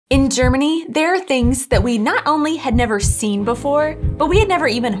In Germany, there are things that we not only had never seen before, but we had never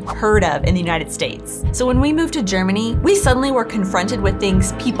even heard of in the United States. So when we moved to Germany, we suddenly were confronted with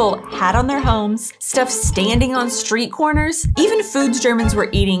things people had on their homes, stuff standing on street corners, even foods Germans were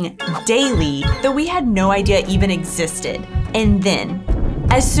eating daily that we had no idea even existed. And then,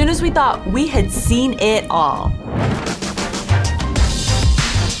 as soon as we thought we had seen it all,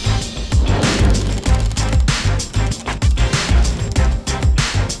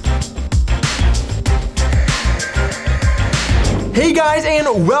 Hey guys,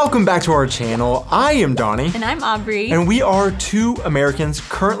 and welcome back to our channel. I am Donnie. And I'm Aubrey. And we are two Americans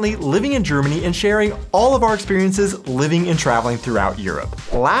currently living in Germany and sharing all of our experiences living and traveling throughout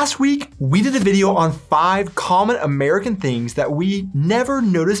Europe. Last week, we did a video on 5 common American things that we never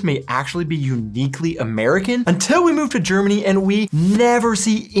noticed may actually be uniquely American until we moved to Germany and we never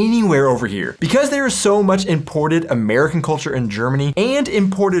see anywhere over here. Because there is so much imported American culture in Germany and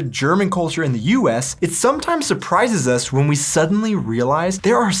imported German culture in the US, it sometimes surprises us when we suddenly realize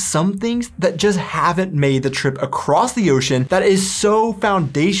there are some things that just haven't made the trip across the ocean that is so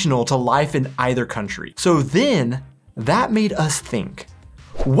foundational to life in either country. So then that made us think,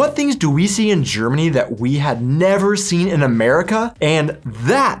 what things do we see in Germany that we had never seen in America? And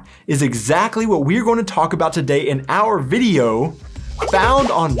that is exactly what we're going to talk about today in our video,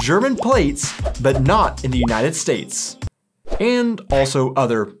 found on German plates, but not in the United States. And also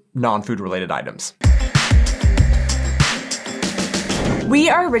other non-food related items. We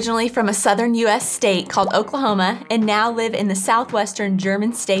are originally from a southern US state called Oklahoma and now live in the southwestern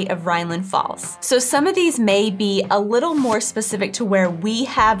German state of Rhineland-Pfalz. So some of these may be a little more specific to where we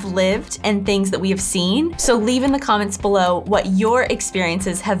have lived and things that we have seen. So leave in the comments below what your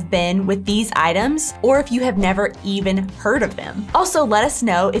experiences have been with these items, or if you have never even heard of them. Also, let us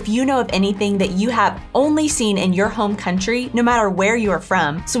know if you know of anything that you have only seen in your home country, no matter where you are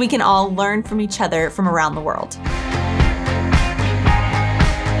from, so we can all learn from each other from around the world.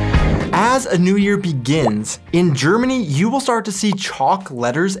 As a new year begins, in Germany, you will start to see chalk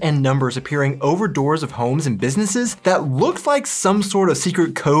letters and numbers appearing over doors of homes and businesses that looks like some sort of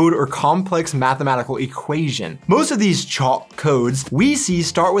secret code or complex mathematical equation. Most of these chalk codes we see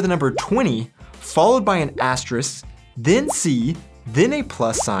start with the number 20, followed by an asterisk, then C, then a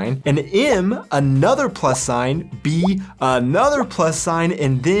plus sign, an M, another plus sign, B, another plus sign,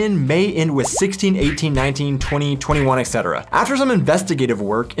 and then may end with 16, 18, 19, 20, 21, etc. After some investigative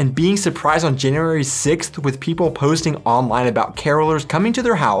work and being surprised on January 6th with people posting online about carolers coming to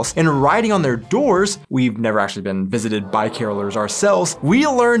their house and writing on their doors, we've never actually been visited by carolers ourselves, we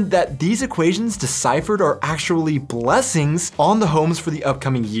learned that these equations deciphered are actually blessings on the homes for the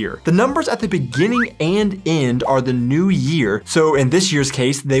upcoming year. The numbers at the beginning and end are the new year, so in this year's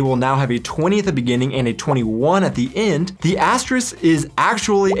case, they will now have a 20 at the beginning and a 21 at the end. The asterisk is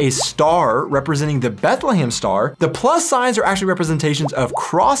actually a star representing the Bethlehem star. The plus signs are actually representations of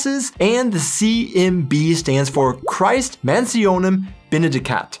crosses, and the CMB stands for Christ Mansionem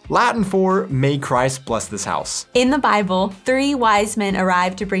Benedicat, Latin for may Christ bless this house. In the Bible, 3 wise men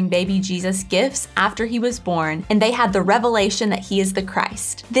arrived to bring baby Jesus gifts after he was born, and they had the revelation that he is the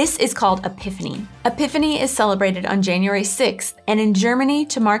Christ. This is called Epiphany. Epiphany is celebrated on January 6th, and in Germany,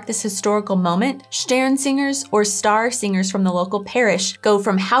 to mark this historical moment, Sternsingers or star singers from the local parish go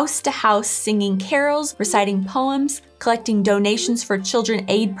from house to house singing carols, reciting poems, collecting donations for children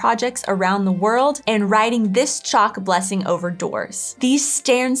aid projects around the world, and writing this chalk blessing over doors. These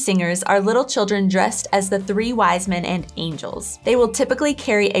Sternsingers are little children dressed as the 3 wise men and angels. They will typically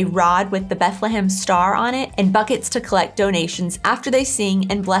carry a rod with the Bethlehem star on it and buckets to collect donations after they sing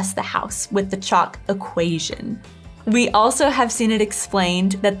and bless the house with the chalk equation. We also have seen it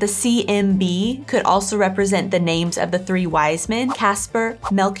explained that the CMB could also represent the names of the 3 wise men, Caspar,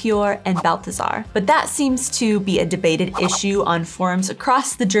 Melchior, and Balthazar. But that seems to be a debated issue on forums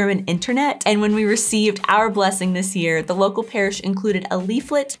across the German internet, and when we received our blessing this year, the local parish included a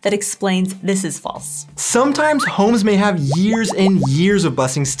leaflet that explains this is false. Sometimes homes may have years and years of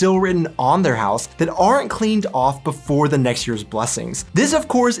blessings still written on their house that aren't cleaned off before the next year's blessings. This, of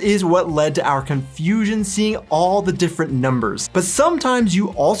course, is what led to our confusion seeing all the different numbers. But sometimes you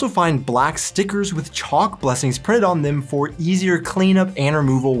also find black stickers with chalk blessings printed on them for easier cleanup and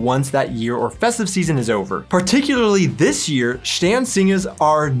removal once that year or festive season is over. Particularly this year, Sternsingers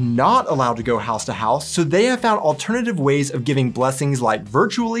are not allowed to go house to house, so they have found alternative ways of giving blessings like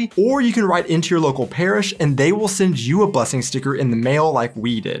virtually, or you can write into your local parish and they will send you a blessing sticker in the mail like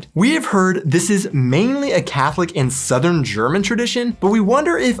we did. We have heard this is mainly a Catholic and Southern German tradition, but we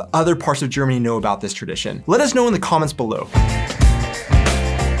wonder if other parts of Germany know about this tradition. Let us know in the comments below.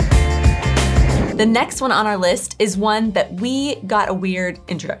 The next one on our list is one that we got a weird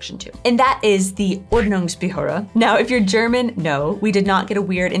introduction to, and that is the Ordnungsbehörde. Now, if you're German, no, we did not get a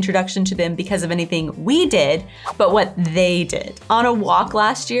weird introduction to them because of anything we did, but what they did. On a walk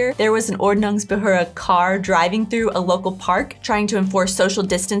last year, there was an Ordnungsbehörde car driving through a local park trying to enforce social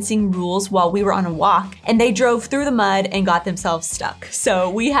distancing rules while we were on a walk, and they drove through the mud and got themselves stuck. So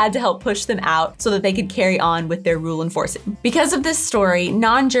we had to help push them out so that they could carry on with their rule enforcing. Because of this story,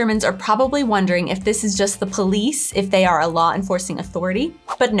 non-Germans are probably wondering if this is just the police, if they are a law enforcing authority.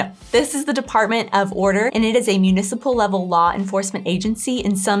 But no, this is the Department of Order, and it is a municipal level law enforcement agency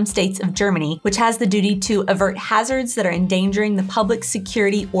in some states of Germany, which has the duty to avert hazards that are endangering the public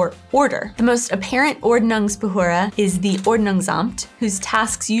security or order. The most apparent Ordnungsbehörde is the Ordnungsamt, whose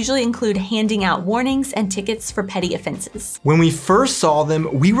tasks usually include handing out warnings and tickets for petty offenses. When we first saw them,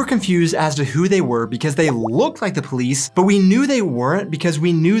 we were confused as to who they were because they looked like the police, but we knew they weren't because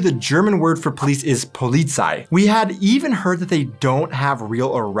we knew the German word for police is Polizei. We had even heard that they don't have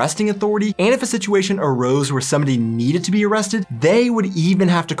real arresting authority, and if a situation arose where somebody needed to be arrested, they would even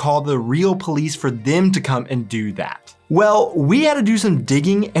have to call the real police for them to come and do that. Well, we had to do some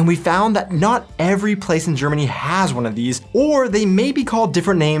digging, and we found that not every place in Germany has one of these, or they may be called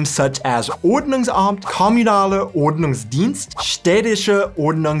different names such as Ordnungsamt, Kommunale Ordnungsdienst, Städtische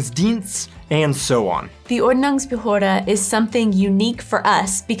Ordnungsdienst, and so on. The Ordnungsbehörde is something unique for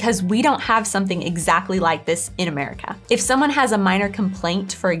us because we don't have something exactly like this in America. If someone has a minor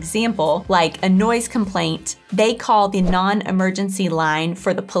complaint, for example, like a noise complaint, they call the non-emergency line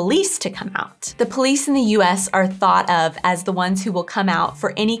for the police to come out. The police in the US are thought of as the ones who will come out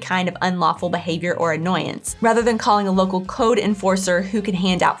for any kind of unlawful behavior or annoyance, rather than calling a local code enforcer who can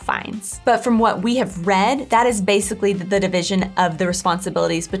hand out fines. But from what we have read, that is basically the division of the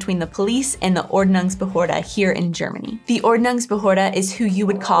responsibilities between the police and the Ordnungsbehörde here in Germany. The Ordnungsbehörde is who you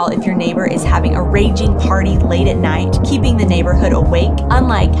would call if your neighbor is having a raging party late at night, keeping the neighborhood awake,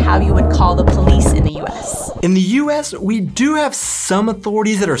 unlike how you would call the police in the US. In the US, we do have some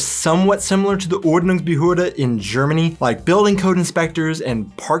authorities that are somewhat similar to the Ordnungsbehörde in Germany, like building code inspectors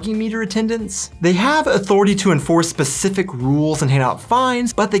and parking meter attendants. They have authority to enforce specific rules and hand out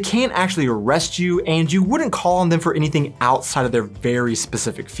fines, but they can't actually arrest you, and you wouldn't call on them for anything outside of their very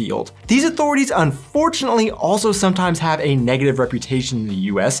specific field. These authorities, unfortunately, also sometimes have a negative reputation in the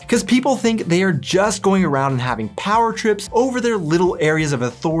US because people think they are just going around and having power trips over their little areas of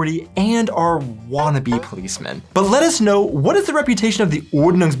authority and are wannabe policemen. But let us know, what is the reputation of the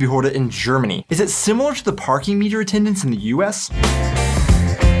Ordnungsbehörde in Germany? Is it similar to the parking meter attendants in the US?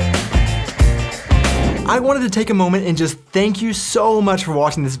 I wanted to take a moment and just thank you so much for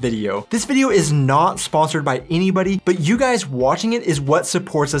watching this video. This video is not sponsored by anybody, but you guys watching it is what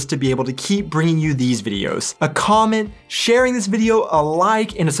supports us to be able to keep bringing you these videos. A comment, sharing this video, a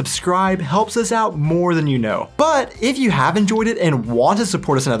like, and a subscribe helps us out more than you know. But if you have enjoyed it and want to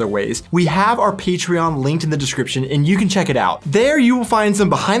support us in other ways, we have our Patreon linked in the description and you can check it out. There you will find some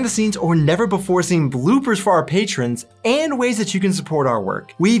behind the scenes or never before seen bloopers for our patrons and ways that you can support our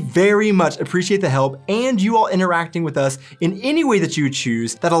work. We very much appreciate the help and you all interacting with us in any way that you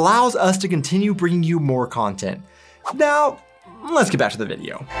choose that allows us to continue bringing you more content. Now, let's get back to the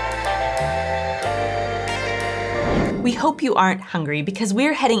video. We hope you aren't hungry because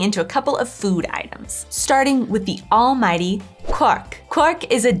we're heading into a couple of food items, starting with the almighty Quark.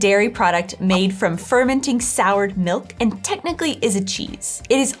 Quark is a dairy product made from fermenting soured milk and technically is a cheese.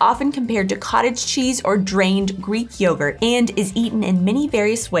 It is often compared to cottage cheese or drained Greek yogurt and is eaten in many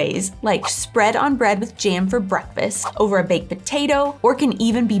various ways, like spread on bread with jam for breakfast, over a baked potato, or can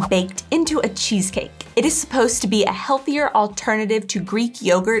even be baked into a cheesecake. It is supposed to be a healthier alternative to Greek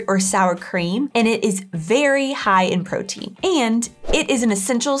yogurt or sour cream, and it is very high in protein. And it is an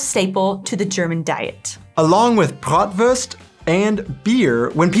essential staple to the German diet. Along with Bratwurst and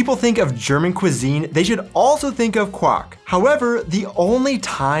beer, when people think of German cuisine, they should also think of Quark. However, the only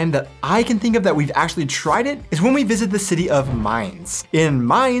time that I can think of that we've actually tried it is when we visit the city of Mainz. In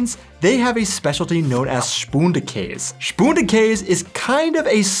Mainz, they have a specialty known as Spundekäse. Spundekäse is kind of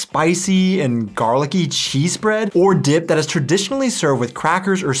a spicy and garlicky cheese spread or dip that is traditionally served with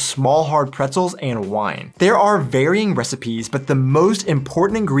crackers or small hard pretzels and wine. There are varying recipes, but the most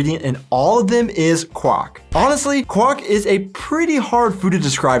important ingredient in all of them is Quark. Honestly, Quark is a pretty hard food to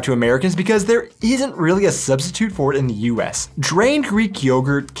describe to Americans because there isn't really a substitute for it in the US. Drained Greek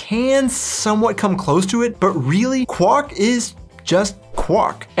yogurt can somewhat come close to it, but really, Quark is just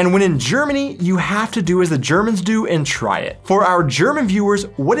Quark. And when in Germany, you have to do as the Germans do and try it. For our German viewers,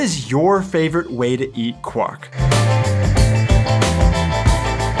 what is your favorite way to eat Quark?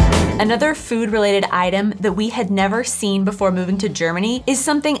 Another food-related item that we had never seen before moving to Germany is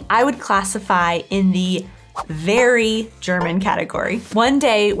something I would classify in the very German category. One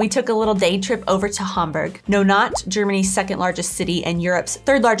day, we took a little day trip over to Hamburg. No, not Germany's second largest city and Europe's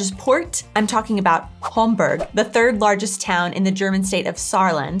third largest port. I'm talking about Hamburg, the third largest town in the German state of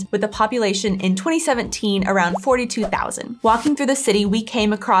Saarland, with a population in 2017 around 42,000. Walking through the city, we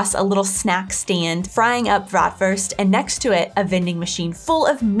came across a little snack stand frying up Bratwurst, and next to it, a vending machine full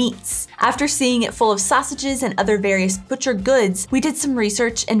of meats. After seeing it full of sausages and other various butcher goods, we did some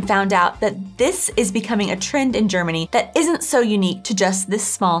research and found out that this is becoming a trend in Germany that isn't so unique to just this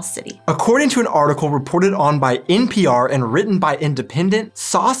small city. According to an article reported on by NPR and written by Independent,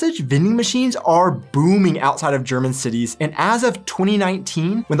 sausage vending machines are booming outside of German cities, and as of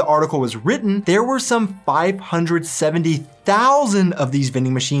 2019, when the article was written, there were some 570,000 of these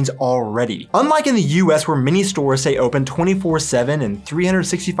vending machines already. Unlike in the US, where many stores stay open 24/7 and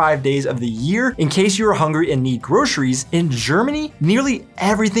 365 days of the year in case you're hungry and need groceries, in Germany, nearly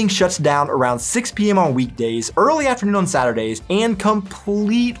everything shuts down around 6 p.m. on weekdays, early afternoon on Saturdays, and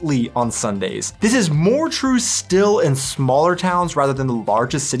completely on Sundays. This is more true still in smaller towns rather than the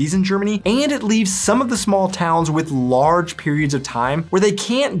largest cities in Germany, and it leaves some of the small towns with large periods of time where they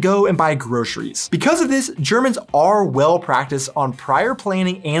can't go and buy groceries. Because of this, Germans are well practiced on prior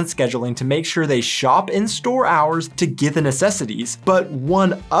planning and scheduling to make sure they shop in store hours to get the necessities. But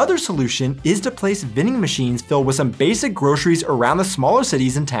one other solution is to place vending machines filled with some basic groceries around the smaller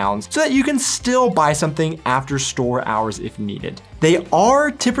cities and towns so that you can still buy something after store hours if needed. They are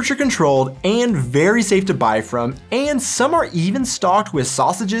temperature controlled and very safe to buy from, and some are even stocked with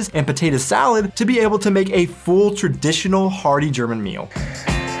sausages and potato salad to be able to make a full traditional hearty German meal.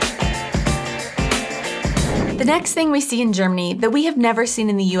 The next thing we see in Germany that we have never seen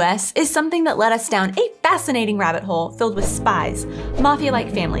in the US is something that led us down a fascinating rabbit hole filled with spies,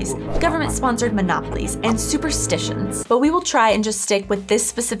 mafia-like families, government-sponsored monopolies, and superstitions. But we will try and just stick with this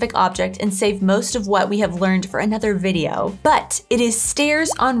specific object and save most of what we have learned for another video. But it is stairs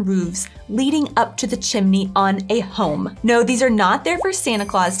on roofs leading up to the chimney on a home. No, these are not there for Santa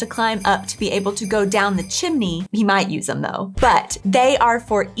Claus to climb up to be able to go down the chimney. He might use them though. But they are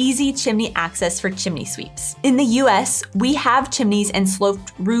for easy chimney access for chimney sweeps. In the US, we have chimneys and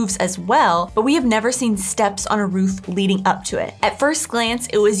sloped roofs as well, but we have never seen steps on a roof leading up to it. At first glance,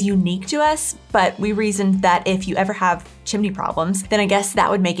 it was unique to us, but we reasoned that if you ever have chimney problems, then I guess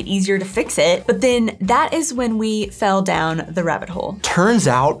that would make it easier to fix it. But then that is when we fell down the rabbit hole. Turns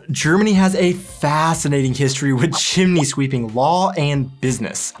out, Germany has a fascinating history with chimney sweeping law and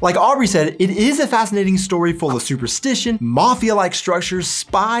business. Like Aubrey said, it is a fascinating story full of superstition, mafia-like structures,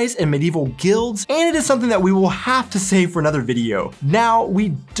 spies, and medieval guilds, and it is something that we will have to save for another video. Now, we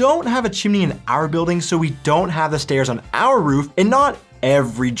don't have a chimney in our building, so we don't have the stairs on our roof, and not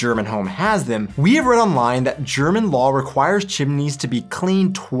every German home has them. We have read online that German law requires chimneys to be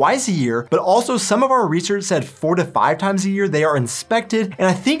cleaned twice a year, but also some of our research said 4 to 5 times a year they are inspected, and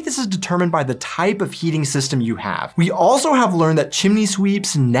I think this is determined by the type of heating system you have. We also have learned that chimney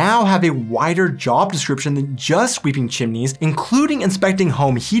sweeps now have a wider job description than just sweeping chimneys, including inspecting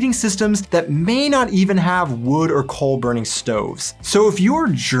home heating systems that may not even have wood or coal burning stoves. So if you are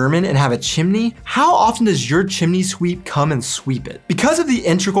German and have a chimney, how often does your chimney sweep come and sweep it? Because of the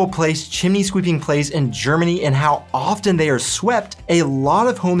integral place chimney sweeping plays in Germany and how often they are swept, a lot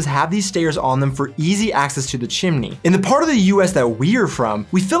of homes have these stairs on them for easy access to the chimney. In the part of the US that we are from,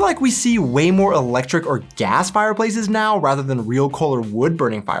 we feel like we see way more electric or gas fireplaces now rather than real coal or wood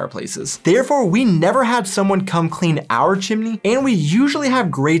burning fireplaces. Therefore, we never had someone come clean our chimney, and we usually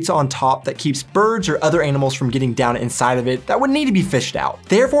have grates on top that keeps birds or other animals from getting down inside of it that would need to be fished out.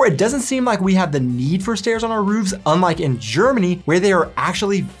 Therefore, it doesn't seem like we have the need for stairs on our roofs, unlike in Germany, where they are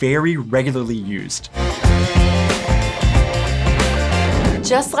actually very regularly used.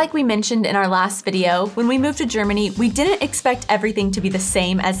 Just like we mentioned in our last video, when we moved to Germany, we didn't expect everything to be the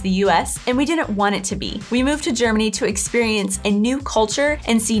same as the US, and we didn't want it to be. We moved to Germany to experience a new culture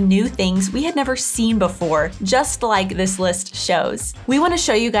and see new things we had never seen before, just like this list shows. We want to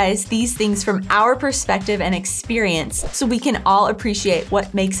show you guys these things from our perspective and experience so we can all appreciate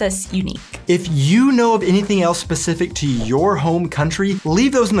what makes us unique. If you know of anything else specific to your home country,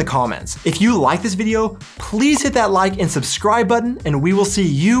 leave those in the comments. If you like this video, please hit that like and subscribe button, and we will see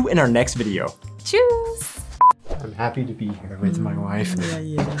you in our next video. Cheers! I'm happy to be here with my wife.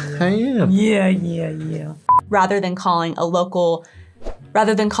 Yeah. I am. Yeah. Rather than calling a local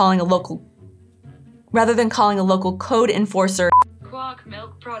code enforcer. Quark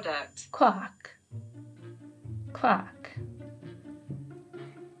milk product. Quark. Crap.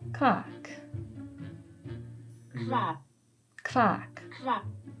 Quark. Crap.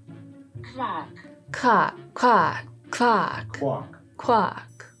 Quack. Quack, quack, quack, Quark.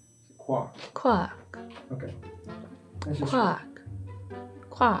 quack, Quark. quack, Okay. That's just quack,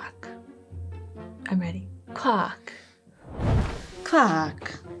 quack. I'm ready. Quack.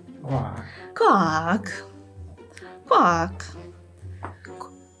 Quack. Quark. Quack. Quack.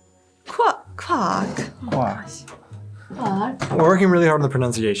 Quack. Quack. Quark. Quack. We're working really hard on the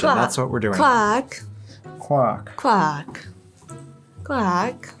pronunciation. Quack. That's what we're doing. Quack. Quark. Quack.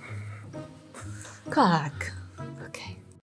 Quack. Quack.